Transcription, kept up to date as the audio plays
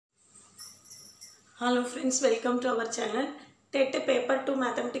Hello friends, welcome to our channel. TET paper 2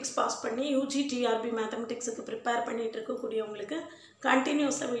 mathematics pass பண்ணி UG TRB mathematics க்கு prepare பண்ணிட்டு இருக்கக்கூடியவங்களுக்கு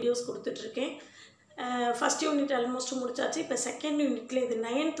continuous videos கொடுத்துட்டு இருக்கேன். First unit almost முடிச்சாச்சு. இப்போ second unitல இது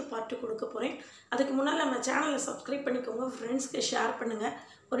 9th part கொடுக்க போறேன். அதுக்கு முன்னால நம்ம சேனலை subscribe பண்ணிக்கோங்க, friendsக்கு share பண்ணுங்க.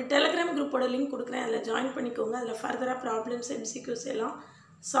 ஒரு Telegram group ஓட link கொடுக்கிறேன், அதுல join பண்ணிக்கோங்க. அதுல further problems MCQs எல்லாம்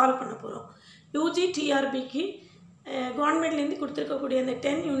solve பண்ண போறோம். UG TRB க்கு கவர்மெண்ட்லேருந்து கொடுத்துருக்கக்கூடிய அந்த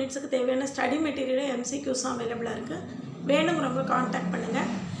 10 யூனிட்ஸுக்கு தேவையான ஸ்டடி மெட்டீரியல் MCQs அவைலபிளாக இருக்குது. வேணுங்கிறவங்க காண்டாக்ட் பண்ணுங்கள்.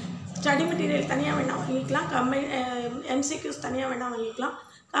 ஸ்டடி மெட்டீரியல் தனியாக வேணால் வாங்கிக்கலாம், MCQs தனியாக வேணால் வாங்கிக்கலாம்,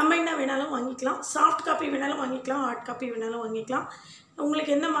 கம்பைனாக வேணாலும் வாங்கிக்கலாம், சாஃப்ட் காப்பி வேணாலும் வாங்கிக்கலாம், ஹார்ட் காப்பி வேணாலும் வாங்கிக்கலாம்.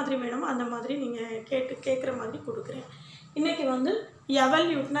 உங்களுக்கு எந்த மாதிரி வேணுமோ அந்த மாதிரி நீங்கள் கேட்குற மாதிரி கொடுக்குறேன். இன்றைக்கி வந்து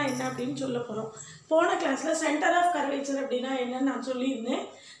எவல்யூட்னா என்ன அப்படின்னு சொல்ல போகிறோம். போன கிளாஸில் சென்டர் ஆஃப் கர்வேச்சர் அப்படின்னா என்னன்னு நான் சொல்லியிருந்தேன்.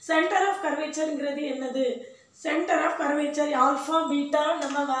 சென்டர் ஆஃப் கர்வேச்சருங்கிறது என்னது? Centre of curvature alpha beta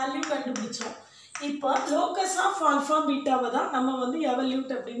நம்ம வேல்யூ கண்டுபிடிச்சோம். இப்போ லோக்கஸ் ஆஃப் ஆல்ஃபா பீட்டாவை தான் நம்ம வந்து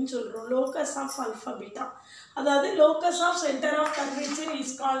எவல்யூட் அப்படின்னு சொல்கிறோம். லோக்கஸ் ஆஃப் ஆல்ஃபா பீட்டா, அதாவது locus of centre of curvature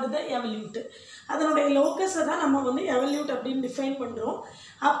is called the evolute. அதனுடைய லோக்கஸை தான் நம்ம வந்து எவல்யூட் அப்படின்னு டிஃபைன் பண்ணுறோம்.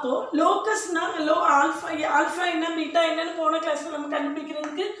 அப்போது லோக்கஸ்னால் ஆல்ஃபா என்ன பீட்டா என்னன்னு போன கிளாஸில் நம்ம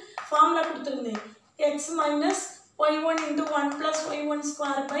கண்டுபிடிக்கிறதுக்கு ஃபார்முலா கொடுத்துருந்தேன். X minus y1 into 1 plus y1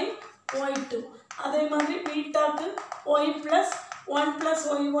 square by y2. அதே மாதிரி பீட்டாக்கு y plus 1 plus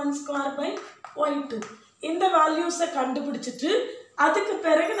y1 square by y2. இந்த வேல்யூஸை கண்டுபிடிச்சிட்டு அதுக்கு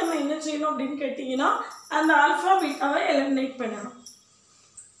பிறகு நம்ம என்ன செய்யணும் அப்படின்னு கேட்டிங்கன்னா அந்த ஆல்ஃபா பீட்டாவை எலிமினேட் பண்ணணும்.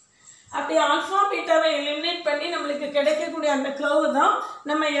 அப்படி ஆல்ஃபா பீட்டாவை எலிமினேட் பண்ணி நம்மளுக்கு கிடைக்கக்கூடிய அந்த கர்வ் தான்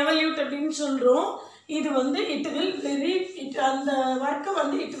நம்ம எவல்யூட் அப்படின்னு சொல்கிறோம். இது வந்து அந்த ஒர்க்கு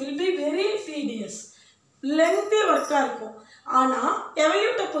வந்து it will be very tedious, lengthy ஒர்க்காக இருக்கும். ஆனால்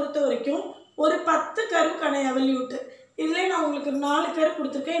எவல்யூட்டை பொறுத்த வரைக்கும் ஒரு 10 கருவுக்கான எவல்யூட்டு இதில் நான் உங்களுக்கு 4 கரு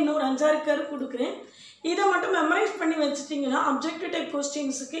கொடுத்துருக்கேன், இன்னொரு 5-6 கரு கொடுக்குறேன். இதை மட்டும் மெமரைஸ் பண்ணி வச்சுட்டிங்கன்னா அப்ஜெக்டிவ் டைப்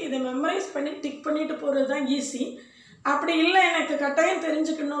கொஸ்டின்ஸுக்கு இதை மெமரைஸ் பண்ணி டிக் பண்ணிட்டு போகிறது தான் ஈஸி. அப்படி இல்லை எனக்கு கட்டாயம்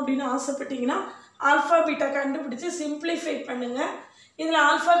தெரிஞ்சுக்கணும் அப்படின்னு ஆசைப்பட்டீங்கன்னா ஆல்ஃபா பீட்டா கண்டுபிடிச்சி சிம்பிளிஃபை பண்ணுங்கள். இதில்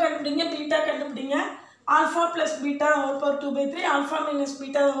ஆல்ஃபா கண்டுபிடிங்க, பீட்டா கண்டுபிடிங்க. Alpha plus beta whole power 2/3, alpha minus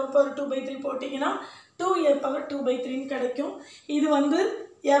beta whole power 2/3 போட்டிங்கன்னா 2a பவர் 2/3 கிடைக்கும். இது வந்து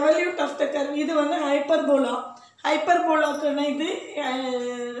எவல்யூட் ஆஃப் த கர்வ். இது வந்து ஹைப்பர்போலாக்குன்னா இது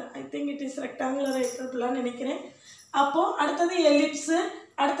I think it is rectangular ஹைப்பர்போலான்னு நினைக்கிறேன். அப்போது அடுத்தது எலிப்ஸு,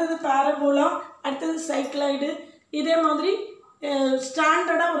 அடுத்தது பேரபோலா, அடுத்தது சைக்ளாய்டு. இதே மாதிரி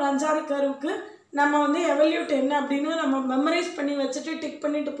ஸ்டாண்டர்டாக ஒரு 5-6 கருவுக்கு நம்ம வந்து எவல்யூட் என்ன அப்படின்னு நம்ம மெமரைஸ் பண்ணி வச்சுட்டு டிக்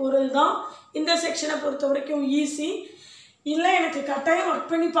பண்ணிட்டு போகிறது தான் இந்த செக்ஷனை பொறுத்த வரைக்கும் ஈஸி. இல்லை எனக்கு கட்டாயம்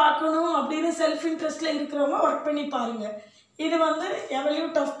ஒர்க் பண்ணி பார்க்கணும் அப்படின்னு செல்ஃப் இன்ட்ரெஸ்ட்டில் இருக்கிறவங்க ஒர்க் பண்ணி பாருங்கள். இது வந்து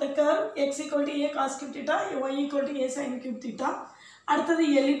evolute of the curve x = a cos cube theta, y = a sin cube theta. அடுத்தது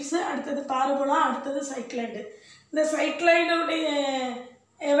எலிப்ஸு, அடுத்தது பாரபோலா, அடுத்தது சைக்ளாய்டு. இந்த சைக்ளாய்டுடைய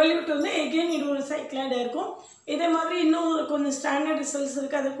எவல்யூட் வந்து எகெயின் இது ஒரு சைக்ளாய்டாக இருக்கும். இதே மாதிரி இன்னும் கொஞ்சம் ஸ்டாண்டர்ட் ரிசல்ட்ஸ்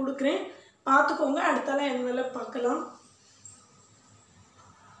இருக்குது, அதை கொடுக்குறேன், பார்த்துக்கோங்க. அடுத்தால என்வெலப் பார்க்கலாம்.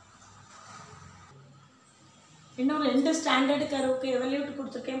 இன்னும் 2 ஸ்டாண்டர்டு கர்வுக்கு எவல்யூட்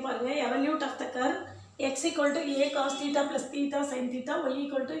கொடுத்துருக்கேன் பாருங்கள். Evolute of the curve x = a cos theta plus theta sin theta, y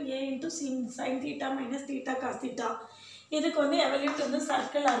 = a into sin theta minus theta cos theta. இதுக்கு வந்து எவல்யூட் வந்து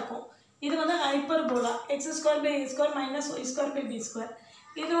சர்க்கிளாக இருக்கும். இது வந்து hyperbola x² by a² minus y² by b².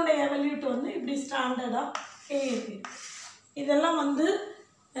 இதனுடைய evolute வந்து இப்படி ஸ்டாண்டர்டாக இருக்குது. இதெல்லாம் வந்து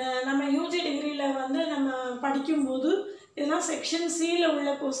நம்ம யூஜி டிகிரியில் வந்து நம்ம படிக்கும்போது இதெல்லாம் செக்ஷன் சியில்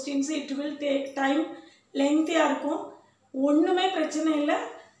உள்ள questions. It will take time, லெங்க்த்தியாக இருக்கும். ஒன்றுமே பிரச்சனை இல்லை.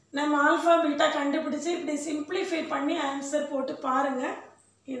 நம்ம ஆல்ஃபா பீட்டா கண்டுபிடிச்சி இப்படி சிம்பிளிஃபை பண்ணி ஆன்சர் போட்டு பாருங்கள்,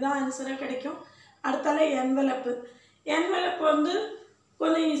 இதுதான் ஆன்சராக கிடைக்கும். அடுத்தால என்வெலப்பு வந்து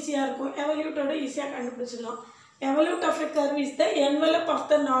கொஞ்சம் ஈஸியாக இருக்கும். எவல்யூட்டோட ஈஸியாக கண்டுபிடிச்சிடலாம். Evolute of a curve is the envelope of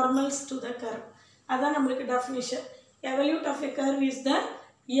the normals to the curve. அதுதான் நம்மளுக்கு definition. Evolute of a curve is the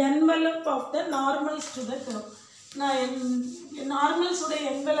envelope of the normals to the curve. நான் நார்மல்ஸோட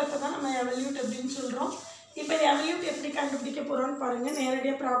என்வெலப்பை தான் நம்ம எவல்யூட் அப்படின்னு சொல்கிறோம். இப்போ எவல்யூட் எப்படி கண்டுபிடிக்க போகிறோன்னு பாருங்கள்.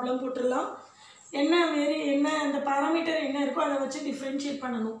 நேரடியாக ப்ராப்ளம் போட்டுடலாம். என்ன அந்த பாராமீட்டர் என்ன இருக்கோ அதை வச்சு டிஃப்ரென்ஷியேட்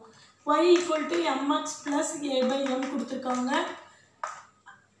பண்ணணும். y = mx plus a/m கொடுத்துருக்காங்க.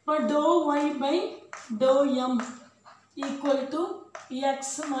 இப்போ ∂y by ∂m = x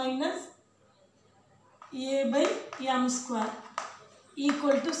minus a/m²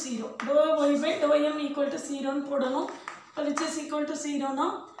 = 0. ∂y by ∂m = 0ன்னு போடணும். இப்போ which is equal to 0னா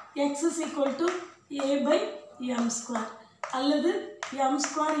x is equal to a/m² அல்லது m²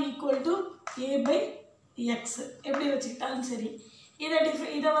 = a/x எப்படி வச்சுக்கிட்டாலும் சரி.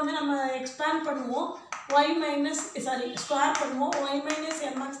 இதை வந்து நம்ம எக்ஸ்பேண்ட் பண்ணுவோம். y minus ஸ்கொயர் பண்ணுவோம். y minus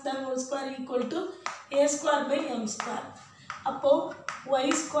mx the whole square equal to a square by m square. அப்போ y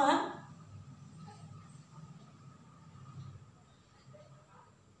square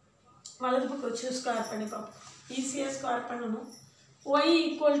வலது பக்கம் வச்சு ஸ்கொயர் பண்ணி பார்ப்போம். ஈஸியாக ஸ்கொயர் பண்ணணும். y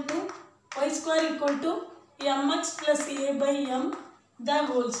square equal to mx plus a by m the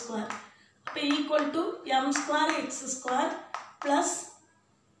whole square. அப்போ equal to m square x square plus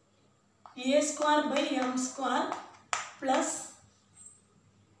a square by m square plus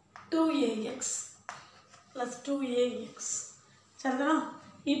 2ax plus 2ax. சரிதானா?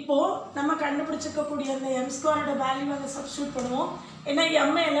 இப்போ நம்ம கண்டுபிடிச்சிக்கக்கூடிய அந்த m ஸ்கொயரோட வேல்யூ வந்து substitute பண்ணுவோம். ஏன்னா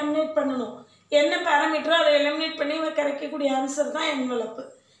m eliminate பண்ணணும். என்ன பாராமீட்டரோ அதை எலிமினேட் பண்ணி கிடைக்கக்கூடிய ஆன்சர் தான் envelope.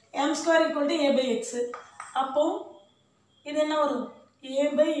 m square equal to a by x. அப்போ இது என்ன வரும்? a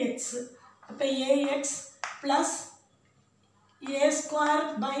by x. அப்போ ax plus a square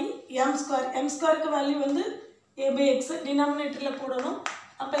by m square. m ஸ்கொயருக்கு வேல்யூ வந்து a by x டினாமினேட்டரில் போடணும்.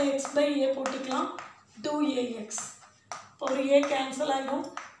 அப்போ x by a போட்டுக்கலாம். 2ax. இப்போ ஒரு a கேன்சல் ஆகும்.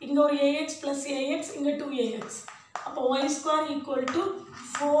 இங்கே ஒரு ax plus ax, இங்கே 2ax. அப்போ y square equal to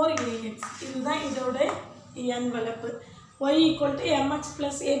 4ax. இதுதான் இதோட envelope. y equal to mx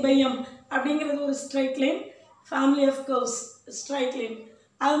plus a by m அப்படிங்கிறது ஒரு straight line, family of curves straight line.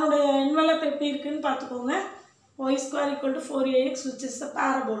 அதனோட என்வலப் எப்படி இருக்குன்னு பார்த்துக்கோங்க. y square equal to 4ax which is a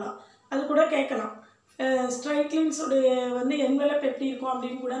parabola. அது கூட கேட்கலாம். ஸ்ட்ரைட் லைன்ஸோடைய வந்து என்வலப் எப்படி இருக்கும்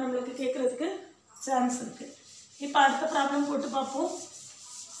அப்படின்னு கூட நம்மளுக்கு கேட்குறதுக்கு சான்ஸ் இருக்குது. இப்போ அடுத்த ப்ராப்ளம் போட்டு பார்ப்போம்.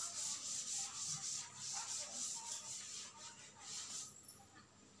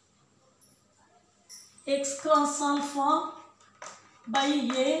 x cos alpha by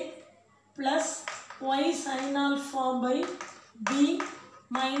a plus y sin alpha by b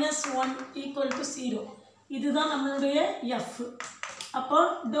minus 1 equal to 0. இதுதான் நம்மளுடைய f. அப்போ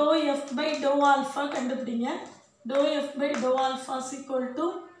dou f by dou alpha கண்டுபிடிங்க. dou f by dou alpha is equal to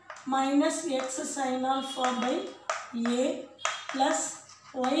minus x sin alpha by a plus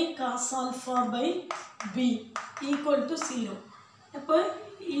y cos alpha by b equal to 0. அப்போ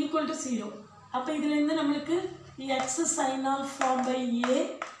equal to 0. அப்போ இதிலிருந்து நம்மளுக்கு x sin alpha by a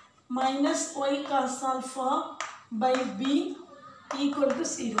minus y cos alpha by b equal to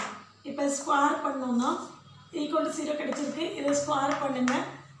 0. இப்போ square பண்ணோம்னா equal to 0 கிடைச்சிருக்கு. இதை square பண்ணுங்க.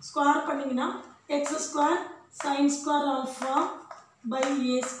 Square பண்ணிங்கன்னா x square sin square alpha by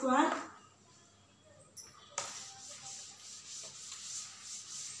a square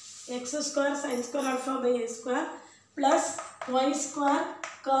x square sin square alpha by a square plus y square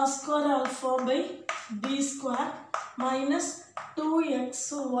cos square alpha by b square minus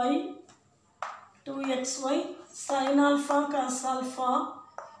 2xy sin alpha cos alpha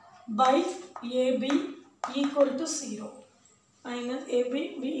by ab equal to 0 minus ab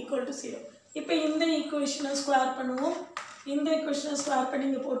b equal to 0. இப்போ இந்த ஈக்குவேஷனை square பண்ணுவோம். இந்த ஈக்குவேஷனை square பண்ணி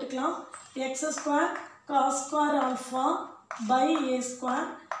இங்கே போட்டுக்கலாம். x square cos square alpha by a square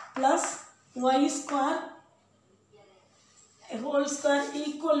plus y square whole square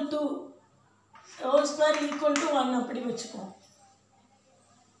equal to 1 அப்படி வச்சுக்குவோம்.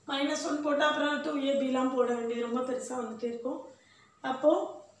 மைனஸ் 1 போட்டால் அப்புறம் 2ab போட வேண்டியது ரொம்ப பெருசாக வந்துட்டே இருக்கும். அப்போது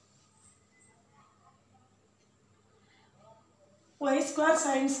y square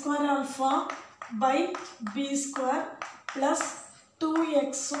sin square alpha by b square plus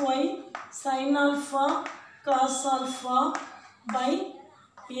 2xy sin alpha cos alpha by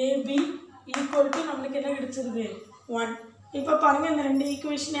ab equal to நம்மளுக்கு என்ன கிடைச்சிருது? 1. இப்போ பாருங்கள், இந்த ரெண்டு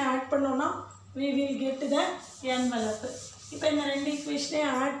ஈக்குவேஷனை ஆட் பண்ணோன்னா we will get the envelope. இப்போ இந்த ரெண்டு ஈக்குவேஷனை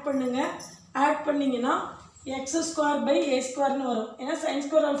ஆட் பண்ணுங்கள். ஆட் பண்ணிங்கன்னா x ஸ்கொயர் பை a ஸ்கொயர்னு வரும். ஏன்னா sin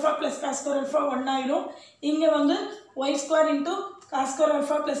square alpha plus cos square alpha 1 ஆயிரும். இங்கே வந்து y square into cos square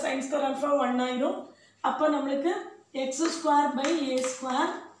alpha plus sin square alpha 1 ஆயிரும். அப்போ நம்மளுக்கு x square by a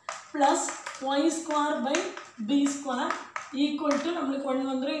square plus y square by b square equal to நம்மளுக்கு 1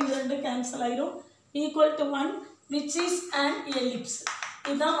 வந்துடும். இந்த ரெண்டு கேன்சல் ஆயிரும். Equal to 1 which is an ellipse.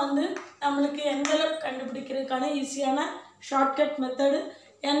 இதுதான் வந்து நம்மளுக்கு என்வலப் கண்டுபிடிக்கிறதுக்கான ஈஸியான ஷார்ட்கட் மெத்தடு.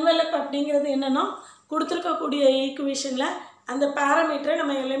 என்வலப் அப்படிங்கிறது என்னென்னா, கொடுத்துருக்கக்கூடிய ஈக்குவேஷனில் அந்த பேராமீட்டரை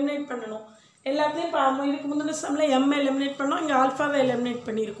நம்ம எலிமினேட் பண்ணணும். எல்லாத்தையும் இப்போ இதுக்கு முந்தின சம்மில் எம் எலிமினேட் பண்ணோம், இங்கே ஆல்ஃபாவை எலிமினேட்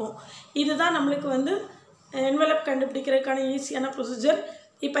பண்ணியிருக்கோம். இதுதான் நம்மளுக்கு வந்து என்வலப் கண்டுபிடிக்கிறதுக்கான ஈஸியான ப்ரொசீஜர்.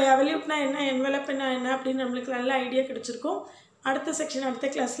 இப்போ எவல்யூட்னா என்ன, என்வலப்னா என்ன அப்படின்னு நம்மளுக்கு நல்ல ஐடியா கிடச்சிருக்கும். அடுத்த செக்ஷன் அடுத்த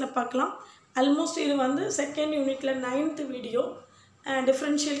கிளாஸில் பார்க்கலாம். ஆல்மோஸ்ட் இது வந்து செகண்ட் யூனிட்டில் 9th வீடியோ.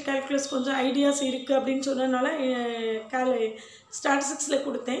 டிஃப்ரென்ஷியல் கேல்குலஸ் கொஞ்சம் ஐடியாஸ் இருக்குது அப்படின்னு சொன்னதுனால ஸ்டாட்டிஸ்டிக்ஸில்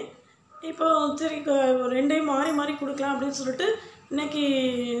கொடுத்தேன். இப்போ சரி ரெண்டையும் மாறி மாறி கொடுக்கலாம் அப்படின்னு சொல்லிட்டு இன்னைக்கு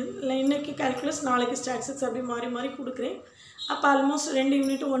கால்குலஸ் நாளைக்கு ஸ்டாட்டிஸ்டிக்ஸ் அப்படி மாறி மாறி கொடுக்குறேன். அப்போ ஆல்மோஸ்ட் 2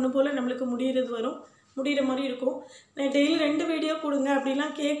 யூனிட்டும் ஒன்று போல் நம்மளுக்கு முடிகிற மாதிரி இருக்கும். டெய்லி 2 வீடியோ கொடுங்க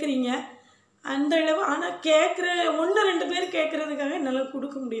அப்படிலாம் கேட்குறீங்க. அந்த அளவு. ஆனால் கேட்குற 1-2 பேர் கேட்குறதுக்காக என்னால்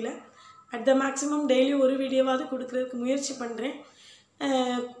கொடுக்க முடியல. அட் த மேக்ஸிமம் டெய்லி ஒரு வீடியோவாவது கொடுக்குறதுக்கு முயற்சி பண்ணுறேன்.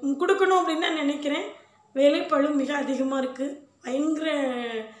 கொடுக்கணும் அப்படின்னு நான் நினைக்கிறேன். வேலைப்பளு மிக அதிகமாக இருக்குது. பயங்கர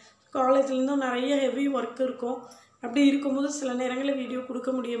காலேஜ்லேருந்தும் நிறைய ஹெவி ஒர்க் இருக்கும். அப்படி இருக்கும்போது சில நேரங்களில் வீடியோ கொடுக்க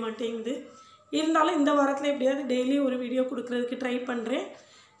முடிய மாட்டேங்குது. இருந்தாலும் இந்த வாரத்தில் எப்படியாவது டெய்லி ஒரு வீடியோ கொடுக்குறதுக்கு ட்ரை பண்ணுறேன்.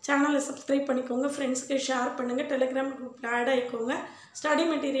 சேனலை சப்ஸ்கிரைப் பண்ணிக்கோங்க, ஃப்ரெண்ட்ஸுக்கு ஷேர் பண்ணுங்கள், டெலிகிராம் குரூப்பில் ஆட் ஆகிக்கோங்க. ஸ்டடி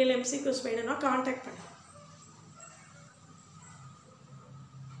மெட்டீரியல் MCQs வேணும்னா கான்டாக்ட் பண்ணுங்கள்.